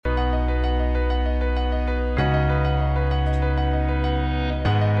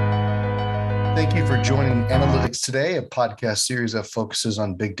Thank you for joining Analytics Today, a podcast series that focuses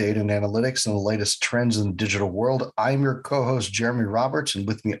on big data and analytics and the latest trends in the digital world. I'm your co-host, Jeremy Roberts, and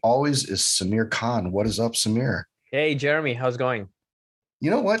with me always is Samir Khan. What is up, Samir? Hey, Jeremy, how's it going?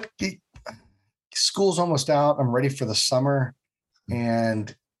 You know what? School's almost out. I'm ready for the summer.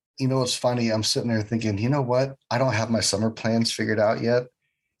 And you know what's funny? I'm sitting there thinking, you know what? I don't have my summer plans figured out yet.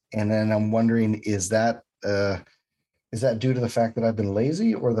 And then I'm wondering, is that due to the fact that I've been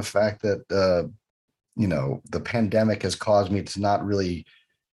lazy, or the fact that the pandemic has caused me to not really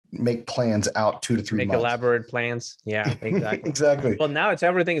make plans out 2 to 3 months? Elaborate plans. Yeah, exactly. Exactly. Well, now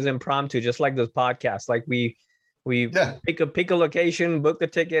everything is impromptu, just like this podcast. Like we pick a location, book the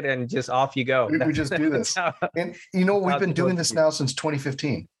ticket, and just off you go. We just do this. And we've been doing this now since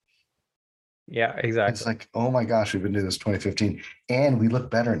 2015. Yeah, exactly. It's like, oh my gosh, we've been doing this 2015, and we look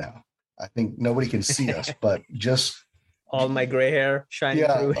better now. I think nobody can see us, but just all my gray hair shining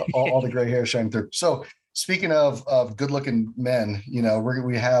through. all the gray hair shining through. So speaking of good-looking men,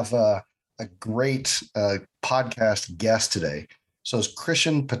 we have a great podcast guest today. So it's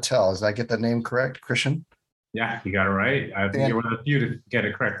Krishan Patel. Did I get that name correct, Krishan? Yeah, you got it right. I think you're one of the few to get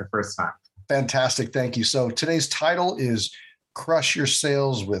it correct the first time. Fantastic. Thank you. So today's title is Crush Your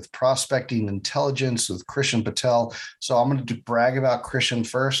Sales with Prospecting Intelligence with Krishan Patel. So I'm going to brag about Krishan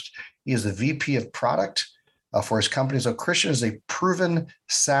first. He is the VP of Product for his company. So Krishan is a proven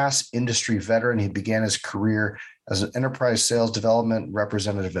SaaS industry veteran. He began his career as an enterprise sales development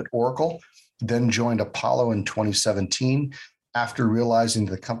representative at Oracle, then joined Apollo in 2017 after realizing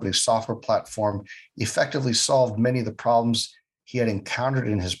the company's software platform effectively solved many of the problems he had encountered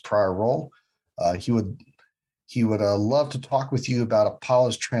in his prior role. He would love to talk with you about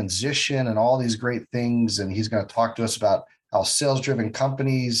Apollo's transition and all these great things. And he's going to talk to us about how sales-driven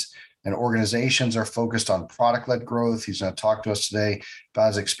companies and organizations are focused on product-led growth. He's going to talk to us today about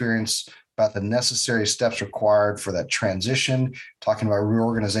his experience, about the necessary steps required for that transition, talking about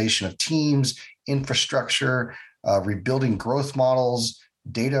reorganization of teams, infrastructure, rebuilding growth models,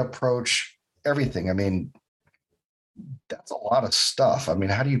 data approach, everything. I mean, that's a lot of stuff. I mean,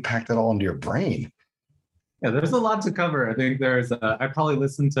 how do you pack that all into your brain? Yeah, there's a lot to cover. I think I probably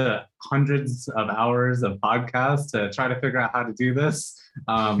listened to hundreds of hours of podcasts to try to figure out how to do this.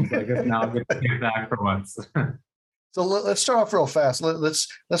 So I guess now I'm going to get back for once. So let's start off real fast.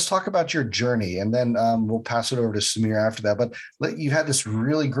 Let's talk about your journey, and then we'll pass it over to Samir after that. But you've had this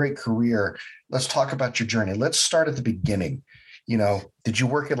really great career. Let's talk about your journey. Let's start at the beginning. Did you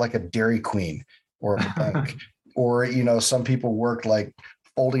work at like a Dairy Queen or a bank? Or, some people work like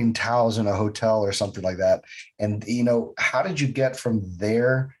folding towels in a hotel or something like that. And, how did you get from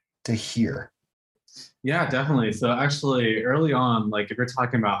there to here? Yeah, definitely. So actually early on, like if you're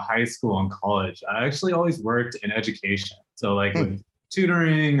talking about high school and college, I actually always worked in education. So like with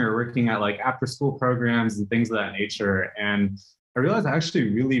tutoring or working at like after school programs and things of that nature. And I realized I actually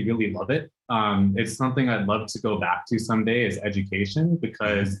really, really love it. It's something I'd love to go back to someday, is education,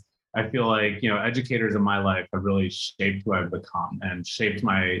 because I feel like, educators in my life have really shaped who I've become and shaped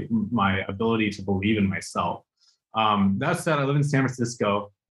my ability to believe in myself. That said, I live in San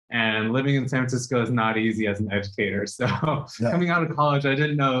Francisco, and living in San Francisco is not easy as an educator. So coming out of college, I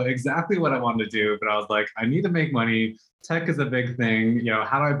didn't know exactly what I wanted to do, but I was like, I need to make money. Tech is a big thing.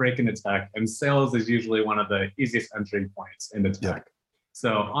 How do I break into tech? And sales is usually one of the easiest entry points into tech. Yeah.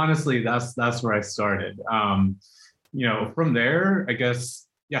 So honestly, that's where I started. From there, I guess,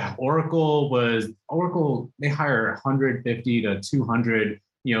 Oracle, they hire 150 to 200,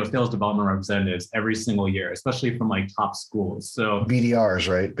 sales development representatives every single year, especially from like top schools. So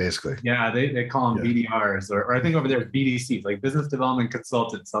BDRs, right? Basically. Yeah, they call them BDRs, or I think over there BDCs, like business development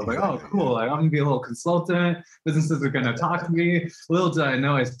consultants. So I was like, oh, cool. Like, I'm gonna be a little consultant. Businesses are gonna talk to me. Little did I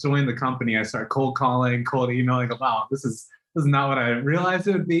know, I joined the company. I started cold calling, cold emailing. Wow, this is not what I realized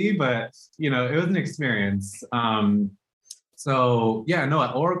it would be, but it was an experience.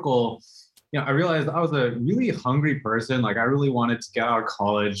 At Oracle, I realized I was a really hungry person. Like I really wanted to get out of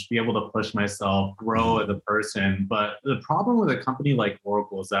college, be able to push myself, grow as a person. But the problem with a company like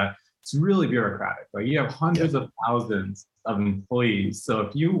Oracle is that it's really bureaucratic. Like you have hundreds of thousands of employees. So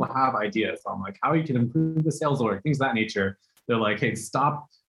if you have ideas on like how you can improve the sales org, things of that nature, they're like, hey,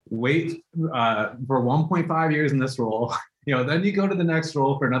 wait for 1.5 years in this role. Then you go to the next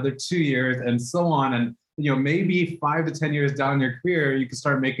role for another 2 years and so on. And maybe 5 to 10 years down your career, you can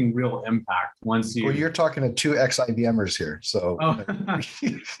start making real impact once you. Well, you're talking to two ex-IBMers here, so.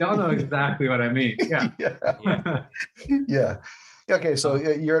 Y'all know exactly what I mean. Yeah. Yeah. Okay, so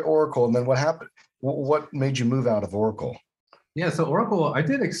you're at Oracle, and then what happened? What made you move out of Oracle? Yeah, so Oracle, I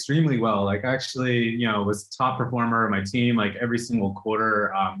did extremely well. Like actually, was top performer of my team like every single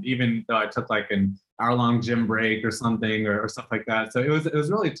quarter. Even though I took like an hour-long gym break or something or stuff like that. So it was a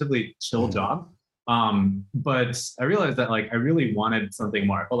relatively chill job. But I realized that like I really wanted something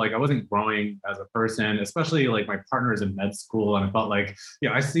more. I felt like I wasn't growing as a person, especially like my partner's in med school, and I felt like,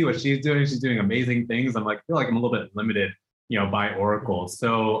 I see what she's doing. She's doing amazing things. I'm like, I feel like I'm a little bit limited, by Oracle.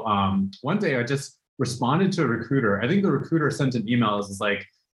 So one day I just responded to a recruiter. I think the recruiter sent an email. It was like,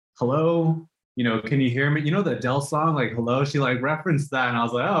 hello, can you hear me? The Adele song, like, hello. She like referenced that. And I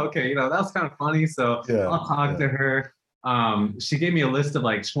was like, oh, okay, that was kind of funny. So I'll talk to her. She gave me a list of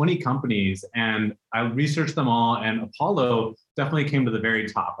like 20 companies and I researched them all. And Apollo definitely came to the very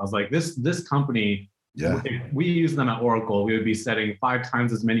top. I was like, this company, if we use them at Oracle, we would be setting 5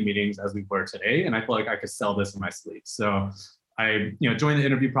 times as many meetings as we were today. And I feel like I could sell this in my sleep. So I, joined the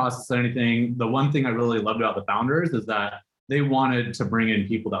interview process and anything. The one thing I really loved about the founders is that they wanted to bring in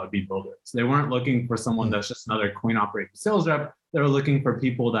people that would be builders. They weren't looking for someone that's just another coin operating sales rep. They were looking for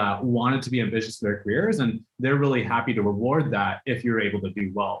people that wanted to be ambitious in their careers, and they're really happy to reward that if you're able to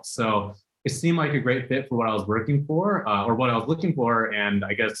do well. So it seemed like a great fit for what I was working for, or what I was looking for. And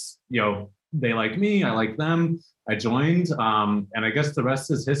I guess, they like me, I like them. I joined, and I guess the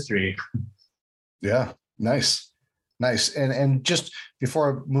rest is history. Yeah, nice. And just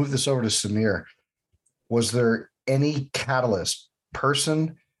before I move this over to Samir, was there any catalyst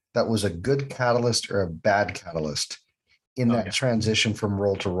person that was a good catalyst or a bad catalyst in that transition from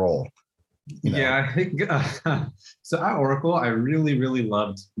role to role? Yeah, I think so. At Oracle, I really, really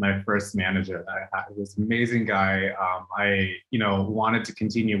loved my first manager that I had. He was an amazing guy. I, wanted to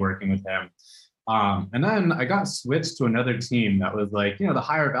continue working with him. And then I got switched to another team that was like, the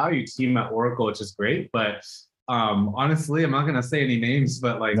higher value team at Oracle, which is great. But honestly, I'm not going to say any names,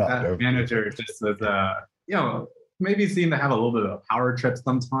 but like that manager just was, maybe seemed to have a little bit of a power trip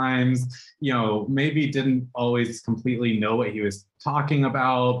sometimes, maybe didn't always completely know what he was talking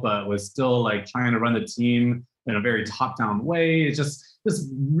about, but was still like trying to run the team in a very top-down way. It's just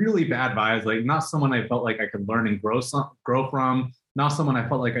really bad vibes, like not someone I felt like I could learn and grow from, not someone I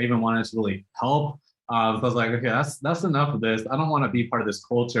felt like I even wanted to really help. So I was like, okay, that's enough of this. I don't want to be part of this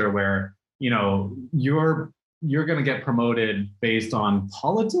culture where, you're going to get promoted based on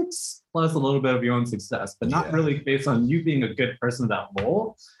politics plus a little bit of your own success, but not really based on you being a good person in that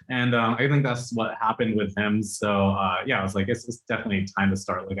role. And I think that's what happened with him. So I was like, it's definitely time to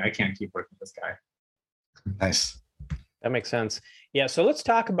start. Like, I can't keep working with this guy. Nice. That makes sense. Yeah. So let's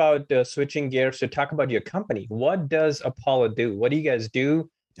talk about switching gears to talk about your company. What does Apollo do? What do you guys do?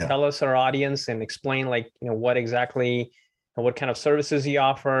 Yeah. Tell us, our audience, and explain what exactly, what kind of services you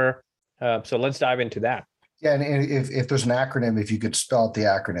offer. So let's dive into that. Yeah, and if there's an acronym, if you could spell out the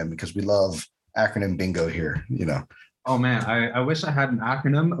acronym, because we love acronym bingo here, Oh man, I wish I had an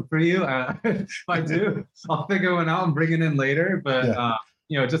acronym for you. If I do, I'll figure one out and bring it in later. But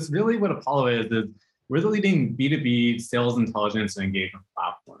just really what Apollo is we're the leading B2B sales intelligence and engagement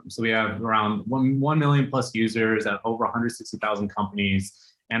platform. So we have around 1 million plus users at over 160,000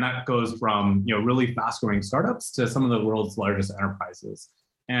 companies, and that goes from really fast growing startups to some of the world's largest enterprises.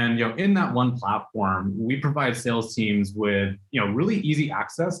 And in that one platform, we provide sales teams with really easy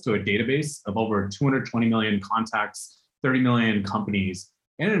access to a database of over 220 million contacts, 30 million companies,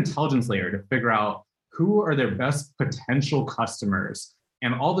 and an intelligence layer to figure out who are their best potential customers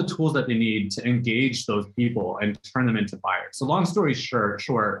and all the tools that they need to engage those people and turn them into buyers. So long story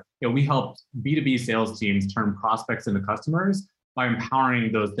short, we help B2B sales teams turn prospects into customers by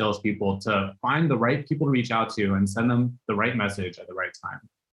empowering those salespeople to find the right people to reach out to and send them the right message at the right time.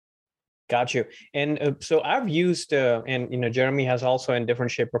 Got you. And so I've used, and Jeremy has also in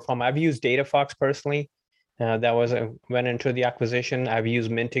different shape or form. I've used DataFox personally. That was went into the acquisition. I've used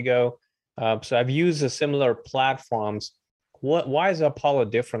Mintigo. So I've used similar platforms. Why is Apollo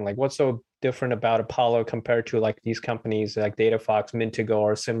different? Like, what's so different about Apollo compared to like these companies like DataFox, Mintigo,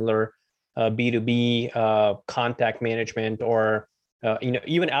 or similar B2B contact management, or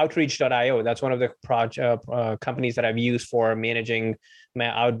even Outreach.io? That's one of the companies that I've used for managing my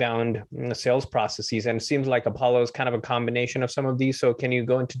outbound sales processes. And it seems like Apollo is kind of a combination of some of these. So can you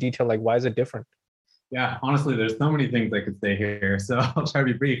go into detail, like why is it different? Yeah, honestly, there's so many things I could say here. So I'll try to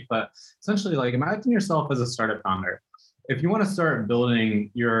be brief, but essentially, like, imagine yourself as a startup founder. If you want to start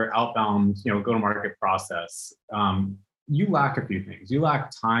building your outbound, go-to-market process, you lack a few things. You lack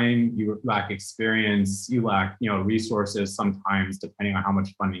time, you lack experience, you lack, resources sometimes, depending on how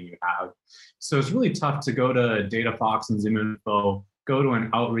much funding you have. So it's really tough to go to DataFox and ZoomInfo, go to an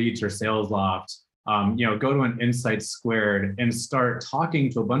Outreach or SalesLoft, go to an Insights Squared and start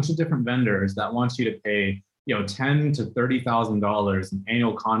talking to a bunch of different vendors that want you to pay $10,000 to $30,000 in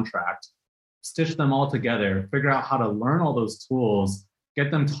annual contract, stitch them all together, figure out how to learn all those tools, get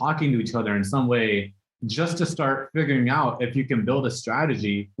them talking to each other in some way, just to start figuring out if you can build a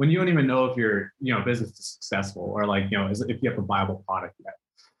strategy when you don't even know if your business is successful, or if you have a viable product yet.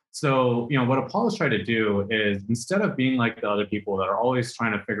 So, what Apollo's trying to do is, instead of being like the other people that are always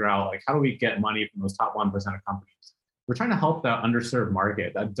trying to figure out how do we get money from those top 1% of companies, we're trying to help that underserved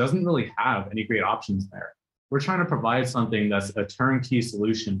market that doesn't really have any great options there. We're trying to provide something that's a turnkey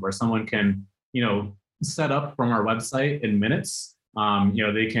solution where someone can, set up from our website in minutes.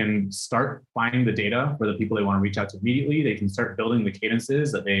 They can start finding the data for the people they want to reach out to immediately. They can start building the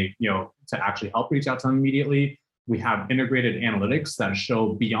cadences that they, to actually help reach out to them immediately. We have integrated analytics that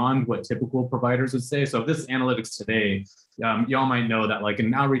show beyond what typical providers would say. So if this is analytics today, y'all might know that in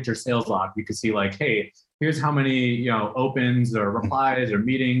an outreach or sales log, you could see hey, here's how many opens or replies or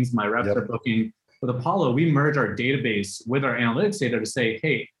meetings my reps are booking. With Apollo, we merge our database with our analytics data to say,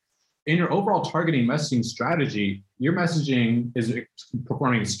 hey, in your overall targeting messaging strategy, your messaging is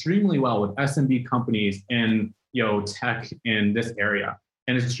performing extremely well with SMB companies in tech in this area,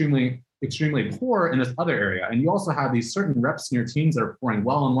 and it's extremely poor in this other area. And you also have these certain reps in your teams that are performing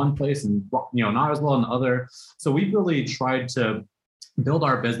well in one place and not as well in the other. So we've really tried to build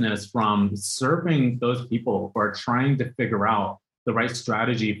our business from serving those people who are trying to figure out the right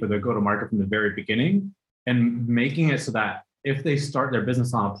strategy for their go-to-market from the very beginning, and making it so that if they start their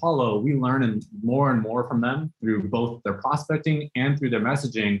business on Apollo, we learn and more from them through both their prospecting and through their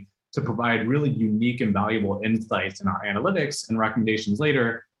messaging to provide really unique and valuable insights in our analytics and recommendations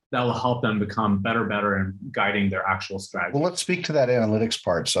later that will help them become better in guiding their actual strategy. Well, let's speak to that analytics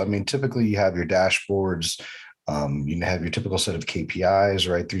part. So, typically you have your dashboards, you have your typical set of KPIs,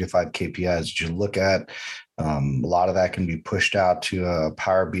 right? 3 to 5 KPIs that you look at. A lot of that can be pushed out to a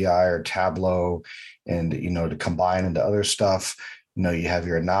Power BI or Tableau, and, to combine into other stuff. You have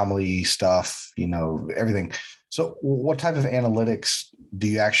your anomaly stuff, everything. So what type of analytics do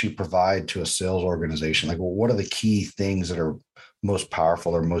you actually provide to a sales organization? What are the key things that are most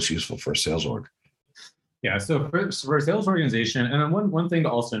powerful or most useful for a sales org? Yeah, so for a sales organization, and then one thing to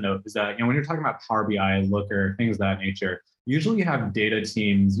also note is that when you're talking about Power BI, Looker, things of that nature, usually you have data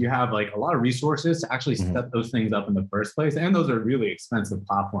teams, you have a lot of resources to actually set those things up in the first place, and those are really expensive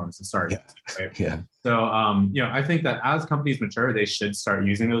platforms to start. Right? Yeah. So I think that as companies mature, they should start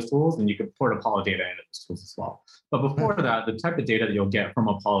using those tools, and you can port Apollo data into those tools as well. But before that, the type of data that you'll get from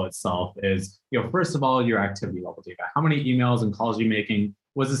Apollo itself is, first of all, your activity level data. How many emails and calls are you making?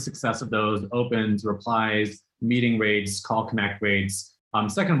 Was the success of those opens, replies, meeting rates, call connect rates?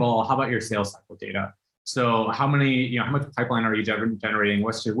 Second of all, how about your sales cycle data? So how much pipeline are you generating?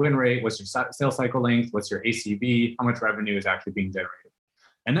 What's your win rate? What's your sales cycle length? What's your ACV? How much revenue is actually being generated?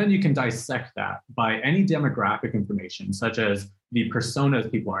 And then you can dissect that by any demographic information, such as the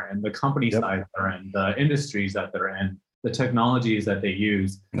personas people are in, the company size they're in, the industries that they're in, the technologies that they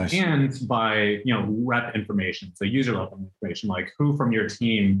use, and by rep information, so user level information, like who from your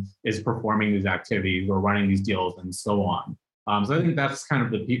team is performing these activities or running these deals, and so on. So I think that's kind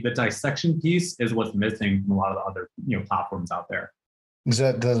of the dissection piece is what's missing from a lot of the other platforms out there. Does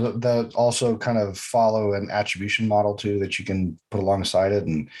that also kind of follow an attribution model too that you can put alongside it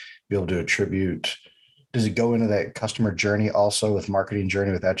and be able to attribute? Does it go into that customer journey also with marketing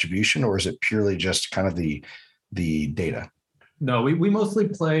journey with attribution, or is it purely just kind of the data? No, we mostly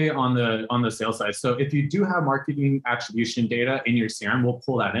play on the sales side. So if you do have marketing attribution data in your CRM, we'll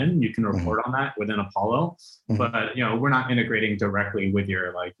pull that in. You can report on that within Apollo, but we're not integrating directly with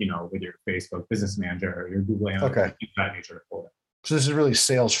your with your Facebook Business Manager or your Google Analytics, that nature to pull it. So this is really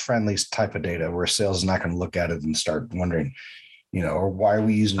sales friendly type of data where sales is not going to look at it and start wondering, or why are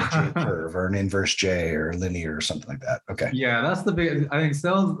we using a J curve or an inverse J or linear or something like that? Okay. Yeah, that's the big, I think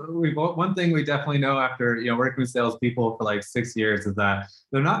sales, one thing we definitely know after, working with salespeople for 6 years is that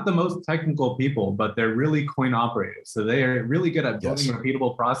they're not the most technical people, but they're really coin operators. So they are really good at building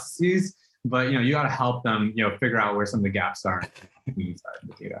repeatable processes, but you got to help them, figure out where some of the gaps are in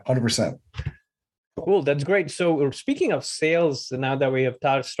the data. 100%. Cool. That's great. So speaking of sales, now that we have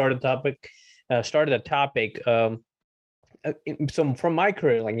started a topic, so from my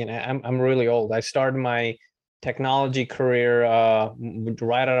career, I'm really old. I started my technology career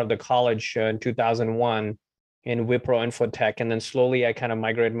right out of the college in 2001 in Wipro Infotech, and then slowly I kind of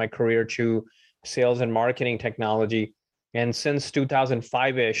migrated my career to sales and marketing technology. And since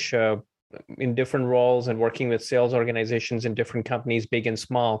 2005-ish, in different roles and working with sales organizations in different companies, big and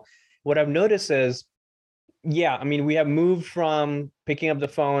small, what I've noticed is, we have moved from picking up the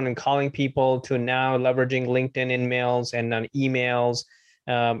phone and calling people to now leveraging LinkedIn InMails and emails,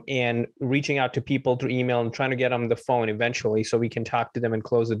 and reaching out to people through email and trying to get them on the phone eventually so we can talk to them and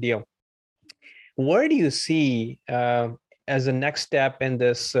close the deal. Where do you see as a next step in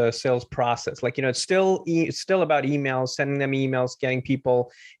this sales process? Like, it's still about emails, sending them emails, getting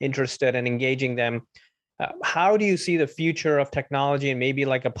people interested and engaging them. How do you see the future of technology and maybe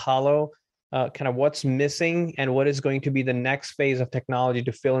like Apollo, kind of what's missing and what is going to be the next phase of technology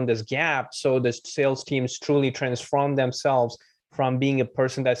to fill in this gap so the sales teams truly transform themselves from being a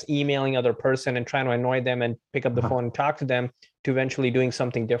person that's emailing other person and trying to annoy them and pick up the phone and talk to them to eventually doing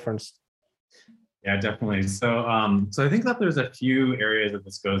something different? Yeah, definitely. So I think that there's a few areas that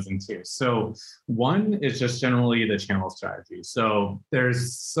this goes into. So one is just generally the channel strategy. So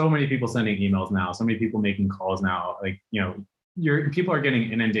there's so many people sending emails now, so many people making calls now. Like, people are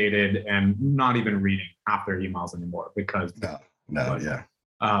getting inundated and not even reading half their emails anymore because spam.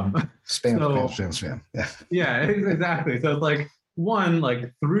 Yeah. Yeah, exactly. So it's like, one,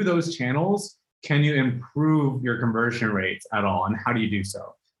 like through those channels, can you improve your conversion rates at all? And how do you do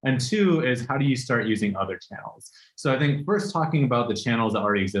so? And two is, how do you start using other channels? So I think first talking about the channels that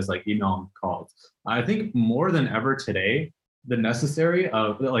already exist, like email and calls, I think more than ever today,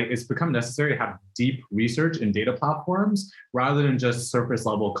 it's become necessary to have deep research in data platforms rather than just surface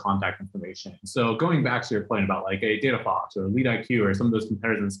level contact information. So going back to your point about like a DataFox or LeadIQ or some of those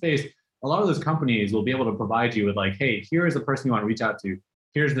competitors in the space, a lot of those companies will be able to provide you with like, hey, here is the person you want to reach out to.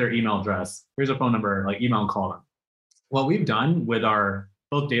 Here's their email address. Here's a phone number, like email and call them. What we've done with our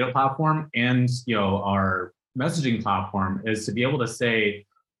both data platform and our messaging platform is to be able to say,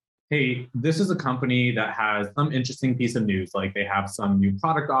 hey, this is a company that has some interesting piece of news, like they have some new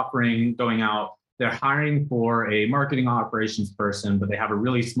product offering going out. They're hiring for a marketing operations person, but they have a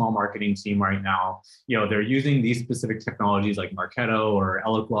really small marketing team right now. They're using these specific technologies like Marketo or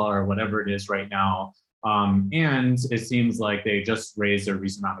Eloqua or whatever it is right now. And it seems like they just raised a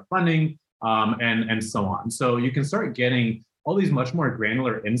recent amount of funding, and so on. So you can start getting all these much more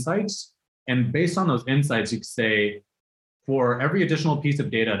granular insights. And based on those insights, you can say, for every additional piece of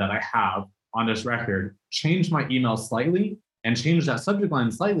data that I have on this record, change my email slightly and change that subject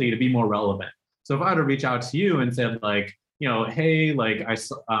line slightly to be more relevant. So if I were to reach out to you and said like, hey, like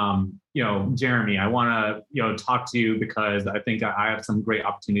Jeremy, I want to, talk to you because I think I have some great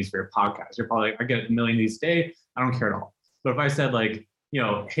opportunities for your podcast. You're probably like, I get a million these a day. I don't care at all. But if I said like,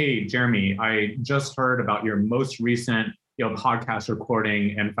 hey, Jeremy, I just heard about your most recent podcast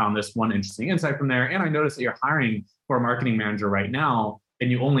recording and found this one interesting insight from there. And I noticed that you're hiring for a marketing manager right now,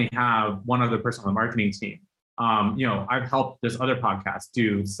 and you only have one other person on the marketing team. I've helped this other podcast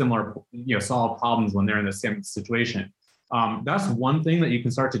do similar, solve problems when they're in the same situation. That's one thing that you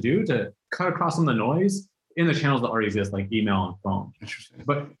can start to do to cut across some of the noise in the channels that already exist, like email and phone. Interesting.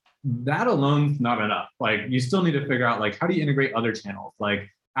 But that alone's not enough. Like, you still need to figure out like, how do you integrate other channels like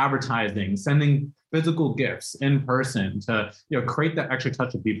advertising, sending physical gifts in person to create that extra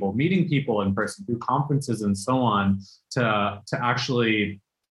touch with people, meeting people in person through conferences and so on to actually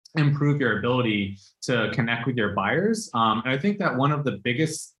improve your ability to connect with your buyers. And I think that one of the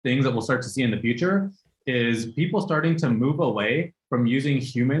biggest things that we'll start to see in the future is people starting to move away from using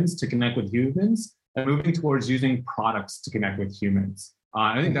humans to connect with humans and moving towards using products to connect with humans.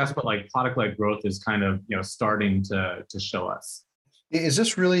 I think that's what like product-led growth is kind of starting to show us. Is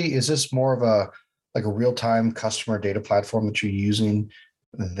this more of a real-time customer data platform that you're using?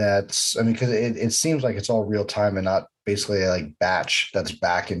 Because it seems like it's all real time and not basically like batch that's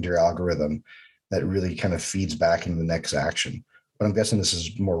back into your algorithm that really kind of feeds back into the next action. But I'm guessing this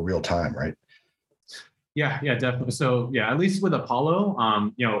is more real time, right? Yeah, definitely. So yeah, at least with Apollo,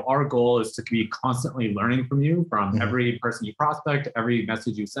 our goal is to be constantly learning from you, from every person you prospect, every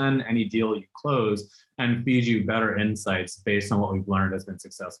message you send, any deal you close, and feed you better insights based on what we've learned has been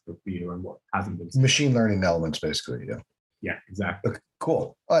successful for you and what hasn't been successful. Machine learning elements, basically. Yeah. Yeah, exactly. Okay,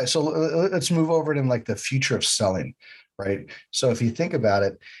 cool. All right, so let's move over to like the future of selling, right? So if you think about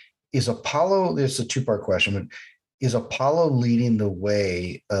it, is Apollo? There's a two-part question, but is Apollo leading the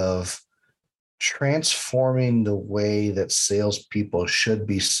way of transforming the way that salespeople should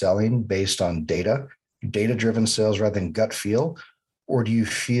be selling based on data-driven sales rather than gut feel? Or do you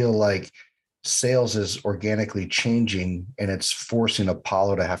feel like sales is organically changing and it's forcing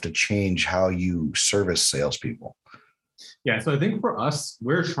Apollo to have to change how you service salespeople? Yeah, so I think for us,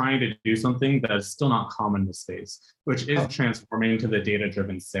 we're trying to do something that is still not common in the space, which is transforming to the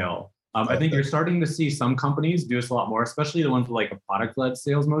data-driven sale. I think you're starting to see some companies do this a lot more, especially the ones with like a product-led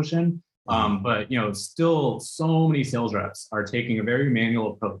sales motion. But still so many sales reps are taking a very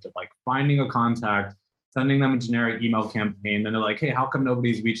manual approach of like finding a contact, sending them a generic email campaign. Then they're like, hey, how come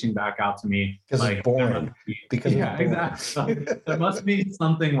nobody's reaching back out to me? Because like, it's boring. Because yeah, exactly. There must be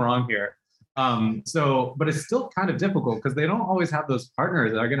something wrong here. But it's still kind of difficult because they don't always have those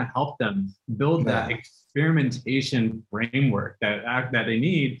partners that are going to help them build that experimentation framework that they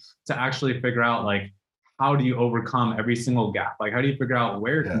need to actually figure out like, how do you overcome every single gap? Like, how do you figure out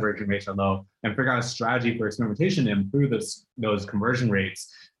where conversion rates are low and figure out a strategy for experimentation to improve those conversion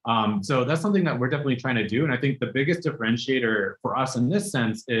rates? So that's something that we're definitely trying to do. And I think the biggest differentiator for us in this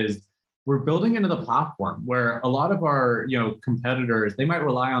sense is we're building into the platform where a lot of our competitors, they might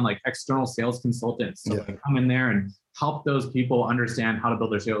rely on like external sales consultants to like come in there and help those people understand how to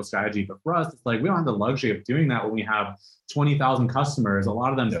build their sales strategy. But for us, it's like we don't have the luxury of doing that when we have 20,000 customers. A lot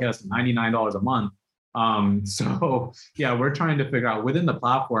of them pay us $99 a month. So yeah, we're trying to figure out within the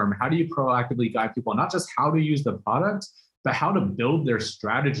platform, how do you proactively guide people, not just how to use the product, but how to build their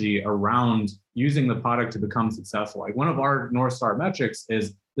strategy around using the product to become successful. Like one of our North Star metrics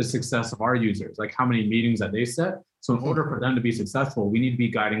is the success of our users, like how many meetings that they set. So in order for them to be successful, we need to be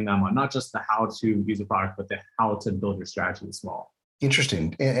guiding them on not just the how to use the product, but the how to build your strategy as well.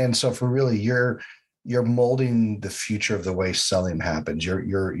 Interesting. And so for really, you're molding the future of the way selling happens.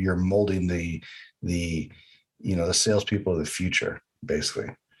 You're molding the salespeople of the future,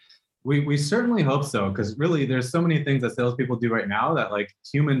 basically. We certainly hope so, because really there's so many things that salespeople do right now that like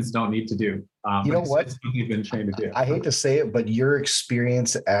humans don't need to do. You know what? We've been trained to do. I hate to say it, but your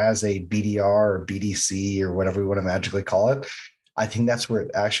experience as a BDR or BDC or whatever we want to magically call it, I think that's where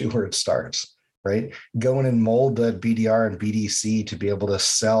it starts, right? Go in and mold the BDR and BDC to be able to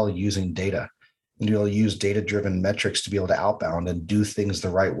sell using data and to be able to use data-driven metrics to be able to outbound and do things the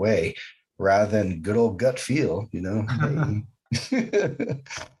right way rather than good old gut feel,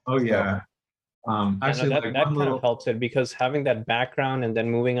 Oh yeah. Actually, that kind of helps it, because having that background and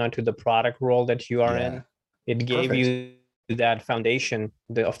then moving on to the product role that you are in, it gave you that foundation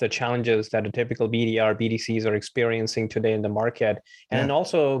of the challenges that a typical BDR, BDCs are experiencing today in the market, and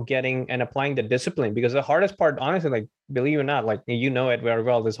also getting and applying the discipline. Because the hardest part, honestly, like believe it or not, like it very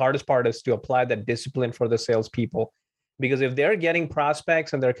well, this hardest part is to apply that discipline for the salespeople. Because if they're getting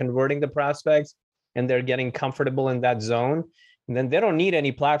prospects and they're converting the prospects and they're getting comfortable in that zone, then they don't need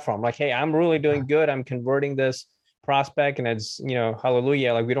any platform. Like, hey, I'm really doing good. I'm converting this prospect and it's,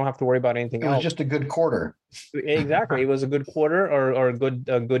 hallelujah. Like we don't have to worry about anything else. It was just a good quarter. Exactly. It was a good quarter or a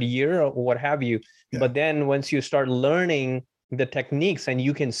good year or what have you. Yeah. But then once you start learning the techniques and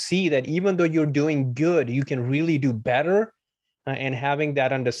you can see that even though you're doing good, you can really do better. And having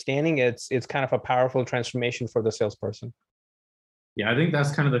that understanding, it's kind of a powerful transformation for the salesperson. Yeah, I think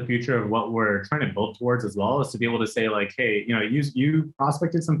that's kind of the future of what we're trying to build towards as well, is to be able to say like, hey, you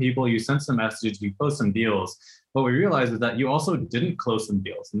prospected some people, you sent some messages, you closed some deals. What we realized is that you also didn't close some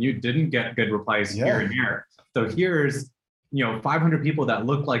deals and you didn't get good replies here and here. So here's 500 people that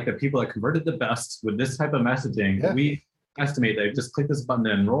look like the people that converted the best with this type of messaging. Yeah. We estimate that just click this button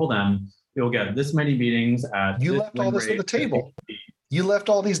to enroll them, you'll get this many meetings at you left all this on the table. You left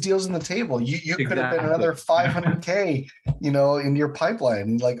all these deals on the table. You could have been another 500K, in your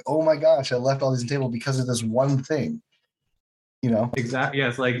pipeline. Like, oh my gosh, I left all these on the table because of this one thing, Exactly. Yeah,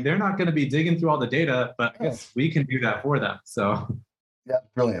 it's like they're not going to be digging through all the data, but we can do that for them. So yeah,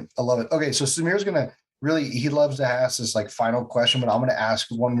 brilliant. I love it. Okay, so Sameer's he loves to ask this like final question, but I'm going to ask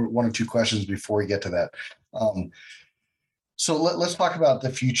one or two questions before we get to that. So let's talk about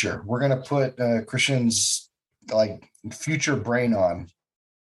the future. We're going to put Christian's like future brain on.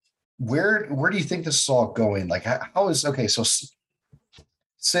 Where do you think this is all going? Like so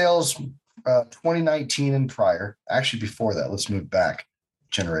sales 2019 and prior, actually before that, let's move back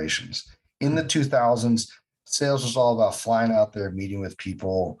generations. In the 2000s, sales was all about flying out there, meeting with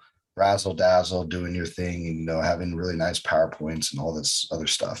people, razzle dazzle, doing your thing, and having really nice PowerPoints and all this other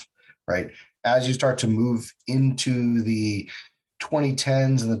stuff, right? As you start to move into the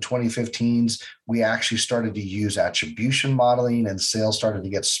 2010s and the 2015s, we actually started to use attribution modeling, and sales started to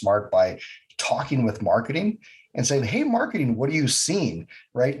get smart by talking with marketing and saying, hey, marketing, what are you seeing,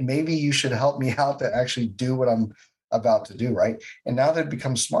 right? Maybe you should help me out to actually do what I'm about to do, right? And now they've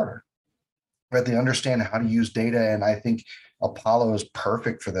become smarter, right? They understand how to use data. And I think Apollo is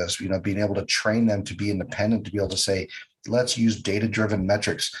perfect for this, being able to train them to be independent, to be able to say, let's use data-driven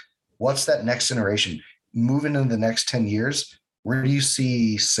metrics. What's that next generation? Moving into the next 10 years, where do you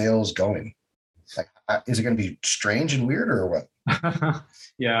see sales going? Like, is it going to be strange and weird or what?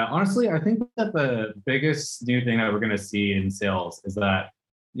 Yeah, honestly, I think that the biggest new thing that we're going to see in sales is that,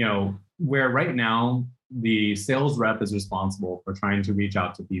 where right now the sales rep is responsible for trying to reach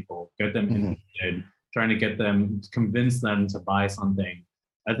out to people, get them interested, trying to get them, convince them to buy something.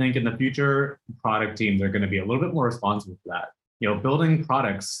 I think in the future, product teams are going to be a little bit more responsible for that. Building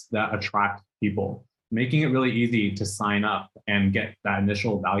products that attract people, making it really easy to sign up and get that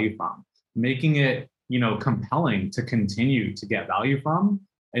initial value from, making it, compelling to continue to get value from,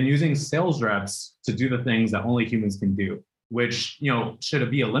 and using sales reps to do the things that only humans can do, which,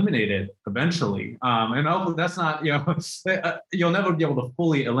 should be eliminated eventually. And hopefully that's not, you'll never be able to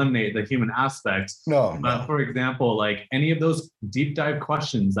fully eliminate the human aspect. No. For example, like any of those deep dive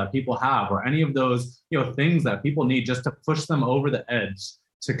questions that people have, or any of those, things that people need just to push them over the edge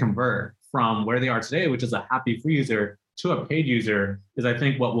to convert from where they are today, which is a happy free user, to a paid user, is I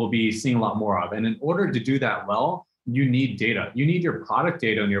think what we'll be seeing a lot more of. And in order to do that well, you need data. You need your product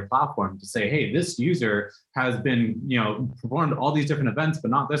data on your platform to say, hey, this user has been, performed all these different events,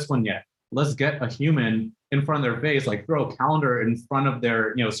 but not this one yet. Let's get a human in front of their face, like throw a calendar in front of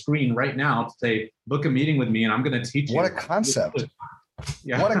their, screen right now to say, book a meeting with me and I'm going to teach you. What a concept.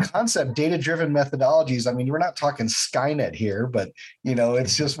 Yeah. What a concept. Data-driven methodologies. I mean, we're not talking Skynet here, but,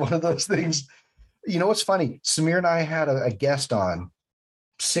 it's just one of those things. What's funny? Samir and I had a guest on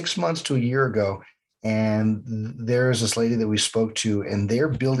 6 months to a year ago. And there's this lady that we spoke to, and they're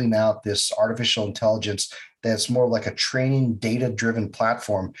building out this artificial intelligence that's more like a training data-driven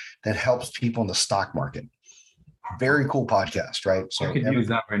platform that helps people in the stock market. Very cool podcast, right? So I could use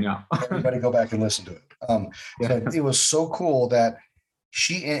that right now. Everybody go back and listen to it. So it was so cool that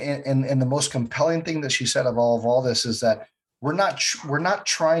she, and the most compelling thing that she said of all this is that we're not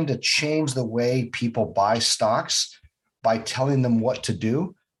trying to change the way people buy stocks by telling them what to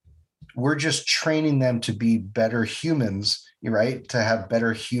do. We're just training them to be better humans, right? To have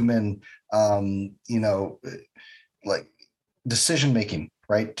better human, like decision making,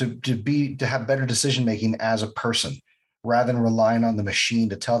 right? To have better decision making as a person, rather than relying on the machine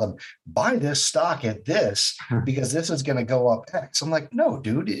to tell them, buy this stock at this because this is going to go up X. I'm like, no,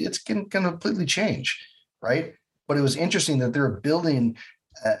 dude, it's going to completely change, right? But it was interesting that they're building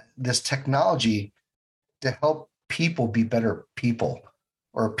this technology to help people be better people,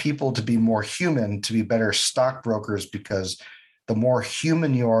 or people to be more human, to be better stockbrokers, because the more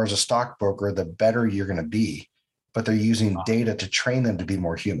human you are as a stockbroker, the better you're going to be. But they're using data to train them to be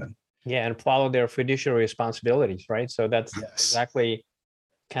more human. Yeah, and follow their fiduciary responsibilities, right? So that's exactly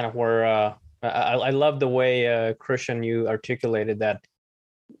kind of where I love the way, Christian, you articulated that,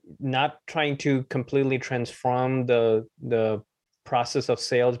 not trying to completely transform the process of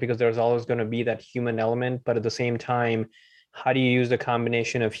sales, because there's always going to be that human element, but at the same time, how do you use the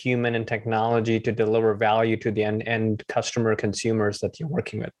combination of human and technology to deliver value to the end customer consumers that you're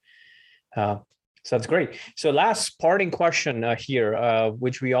working with? So that's great. So last parting question here,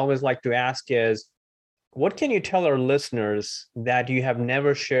 which we always like to ask is, what can you tell our listeners that you have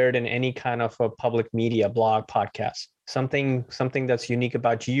never shared in any kind of a public media, blog, podcast? Something that's unique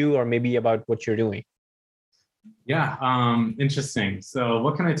about you, or maybe about what you're doing? Yeah, interesting. So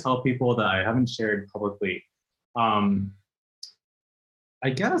what can I tell people that I haven't shared publicly? I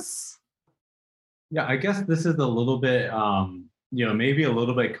guess this is a little bit, maybe a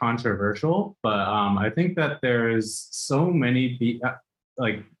little bit controversial, but I think that there's so many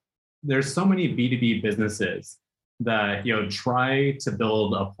B2B businesses that, try to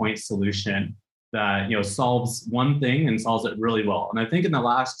build a point solution that, solves one thing and solves it really well. And I think in the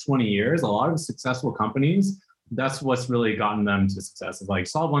last 20 years, a lot of successful companies, that's what's really gotten them to success, is like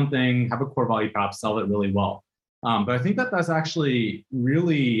solve one thing, have a core value prop, sell it really well. But I think that that's actually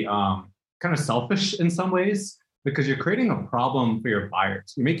really kind of selfish in some ways, because you're creating a problem for your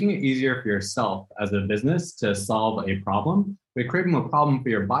buyers. You're making it easier for yourself as a business to solve a problem. But you're creating a problem for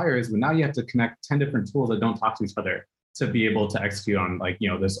your buyers, but now you have to connect 10 different tools that don't talk to each other to be able to execute on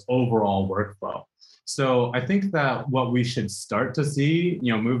this overall workflow. So I think that what we should start to see,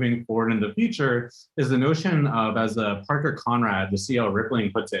 moving forward in the future, is the notion of, as Parker Conrad, the CEO of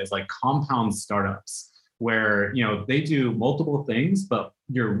Rippling, puts it, is like compound startups, where they do multiple things, but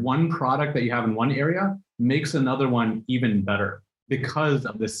your one product that you have in one area makes another one even better because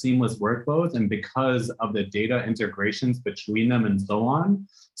of the seamless workflows and because of the data integrations between them and so on.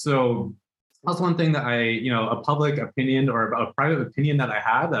 So that's one thing that a public opinion or a private opinion that I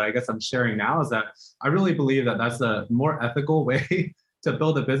had, that I guess I'm sharing now, is that I really believe that that's a more ethical way to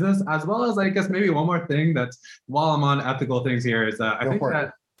build a business, as well as, I guess, maybe one more thing that, while I'm on ethical things here, is that I think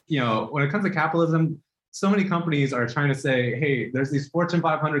that, when it comes to capitalism, so many companies are trying to say, hey, there's these Fortune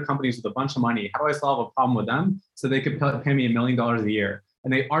 500 companies with a bunch of money. How do I solve a problem with them so they could pay me $1 million a year?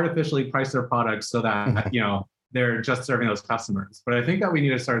 And they artificially price their products so that, they're just serving those customers. But I think that we need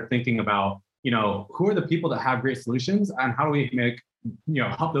to start thinking about, who are the people that have great solutions, and how do we make,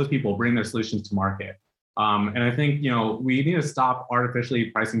 help those people bring their solutions to market? And I think, we need to stop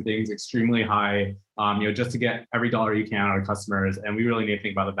artificially pricing things extremely high, just to get every dollar you can out of customers. And we really need to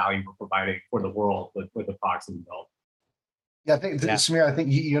think about the value we're providing for the world with the products that we build. Yeah, I think, Samir, I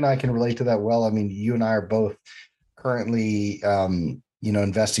think you and I can relate to that well. I mean, you and I are both currently,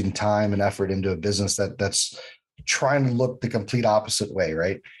 investing time and effort into a business that's trying to look the complete opposite way,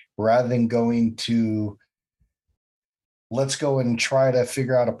 right? Rather than going to, let's go and try to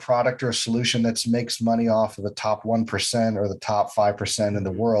figure out a product or a solution that makes money off of the top 1% or the top 5% in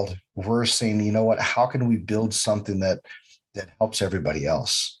the world. We're saying, you know what, how can we build something that helps everybody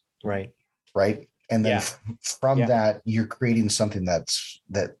else? Right. Right. And then from that, you're creating something that's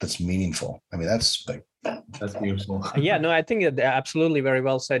meaningful. I mean, that's beautiful. Yeah, no, I think absolutely very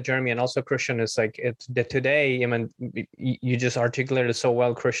well said, Jeremy. And also, Christian, is like it's today. I mean, you just articulated so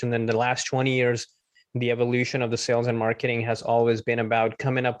well, Christian. In the last 20 years, the evolution of the sales and marketing has always been about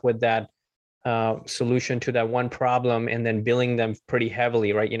coming up with that solution to that one problem and then billing them pretty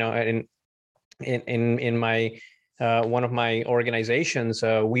heavily, right? In my one of my organizations,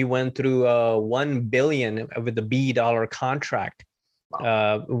 we went through $1 billion with the B dollar contract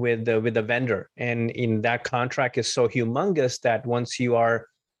with the vendor, and in that contract is so humongous that once you are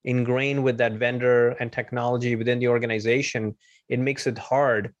ingrained with that vendor and technology within the organization, it makes it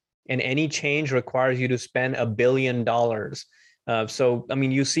hard. And any change requires you to spend $1 billion. So, I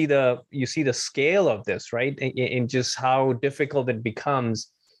mean, you see the scale of this, right? In just how difficult it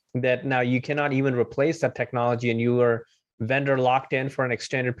becomes, that now you cannot even replace that technology, and you are vendor locked in for an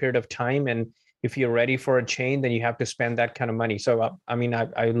extended period of time. And if you're ready for a change, then you have to spend that kind of money. So, I mean,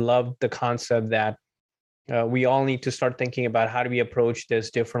 I love the concept that we all need to start thinking about how do we approach this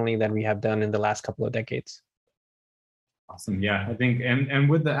differently than we have done in the last couple of decades. Awesome. Yeah, I think, and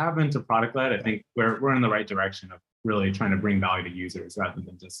with the advent of product led, I think we're in the right direction of really trying to bring value to users rather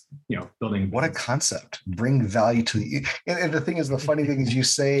than just, building. What a concept, bring value to you. And the thing is, the funny thing is you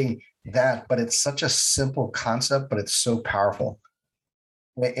say that, but it's such a simple concept, but it's so powerful.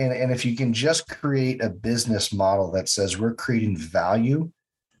 And if you can just create a business model that says we're creating value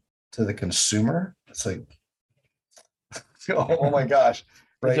to the consumer, it's like, oh my gosh.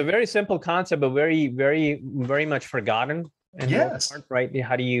 Right. It's a very simple concept, but very, very, very much forgotten. Yes. Right.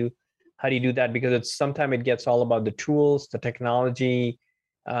 How do you do that? Because sometimes it gets all about the tools, the technology,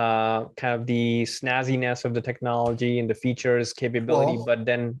 kind of the snazziness of the technology and the features, capability. But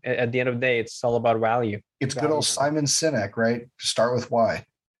then at the end of the day, it's all about value. It's good old Simon Sinek, right? Start with why.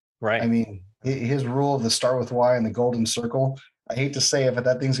 Right. I mean, his rule of the start with why and the golden circle. I hate to say it, but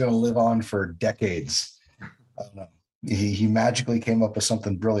that thing's going to live on for decades. I don't know. He magically came up with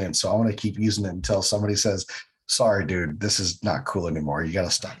something brilliant. So I'm going to keep using it until somebody says, sorry, dude, this is not cool anymore. You got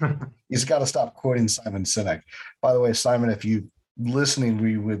to stop. He's got to stop quoting Simon Sinek. By the way, Simon, if you listening,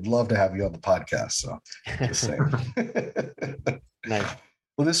 we would love to have you on the podcast. So just saying. Nice.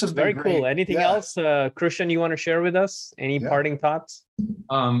 Well, this is very cool. Anything else, Christian, you want to share with us? Any parting thoughts?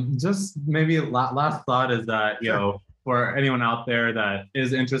 Just maybe last thought is that, for anyone out there that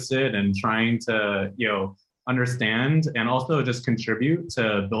is interested in trying to, understand and also just contribute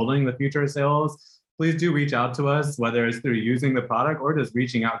to building the future of sales, please do reach out to us, whether it's through using the product or just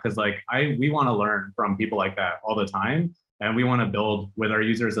reaching out, because we want to learn from people like that all the time, and we want to build with our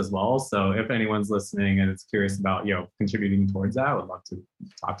users as well. So if anyone's listening and is curious about contributing towards that, I would love to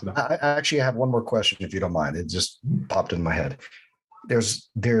talk to them. I actually have one more question, if you don't mind. It just popped in my head.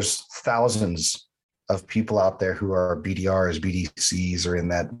 There's thousands of people out there who are BDRs, BDCs, or in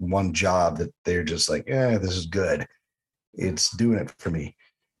that one job that they're just like, this is good. It's doing it for me.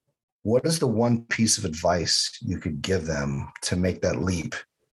 What is the one piece of advice you could give them to make that leap,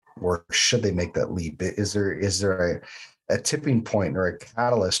 or should they make that leap? Is there a tipping point or a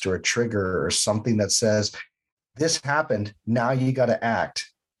catalyst or a trigger or something that says, this happened, now you got to act,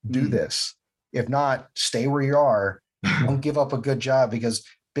 do this. If not, stay where you are. Don't give up a good job, because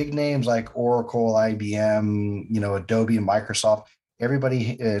big names like Oracle, IBM, Adobe and Microsoft,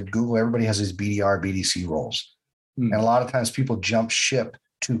 everybody, Google, everybody has these BDR, BDC roles. And a lot of times people jump ship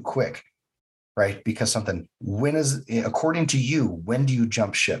too quick, right? Because according to you, when do you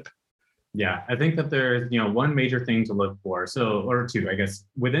jump ship? Yeah, I think that there's, one major thing to look for. Or two, I guess,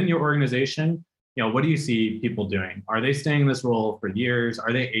 within your organization, what do you see people doing? Are they staying in this role for years?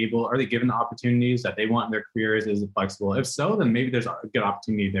 Are they given the opportunities that they want in their careers? Is it flexible? If so, then maybe there's a good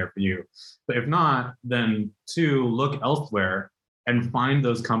opportunity there for you. But if not, then two, look elsewhere and find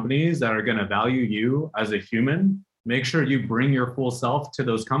those companies that are going to value you as a human. Make sure you bring your full self to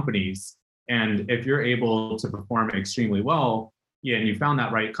those companies. And if you're able to perform extremely well, and you found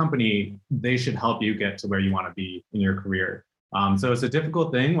that right company, they should help you get to where you want to be in your career. So it's a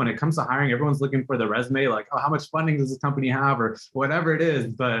difficult thing when it comes to hiring. Everyone's looking for the resume, like, oh, how much funding does this company have, or whatever it is.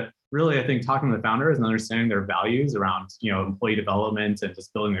 But really, I think talking to the founders and understanding their values around, employee development and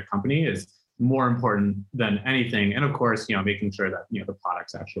just building their company is more important than anything. And of course, making sure that the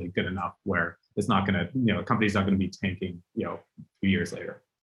product's actually good enough where it's not going to, the company's not going to be tanking, a few years later.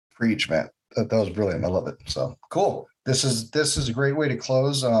 Preach, man. That was brilliant. I love it. So cool. This is a great way to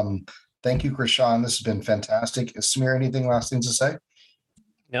close. Thank you, Krishan. This has been fantastic. Samir, anything last things to say?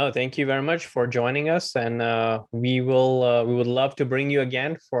 No, thank you very much for joining us, and we would love to bring you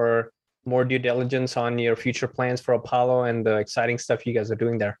again for more due diligence on your future plans for Apollo and the exciting stuff you guys are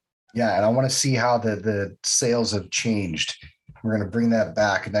doing there. Yeah, and I want to see how the sales have changed. We're going to bring that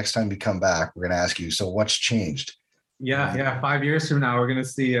back next time we come back. We're going to ask you, so what's changed? Yeah. 5 years from now, we're going to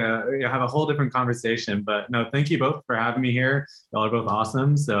see, have a whole different conversation. But no, thank you both for having me here. Y'all are both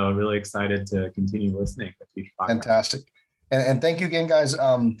awesome. So really excited to continue listening to future podcasts. Fantastic. And thank you again, guys.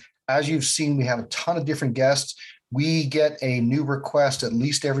 As you've seen, we have a ton of different guests. We get a new request at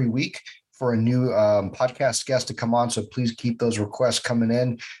least every week for a new podcast guest to come on. So please keep those requests coming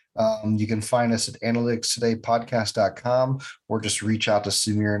in. You can find us at analyticstodaypodcast.com or just reach out to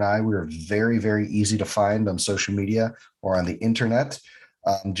Samir and I. We're very, very easy to find on social media or on the internet.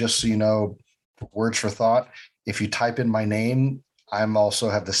 Just so you know, words for thought, if you type in my name, I'm also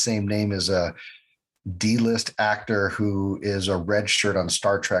have the same name as a D-list actor who is a red shirt on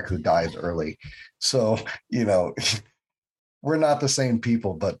Star Trek who dies early. So, we're not the same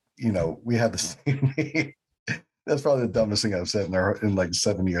people, but, we have the same name. That's probably the dumbest thing I've said in like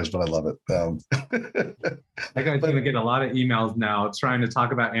 7 years, but I love it. I guy's going to get a lot of emails now trying to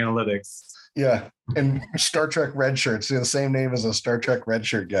talk about analytics. Yeah. And Star Trek red shirts, the same name as a Star Trek red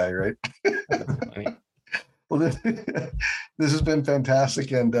shirt guy, right? Well, this has been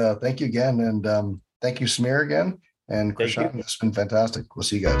fantastic. And thank you again. And thank you, Samir, again. And Krishan, it's been fantastic. We'll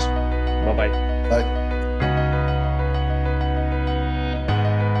see you guys. Bye-bye. Bye.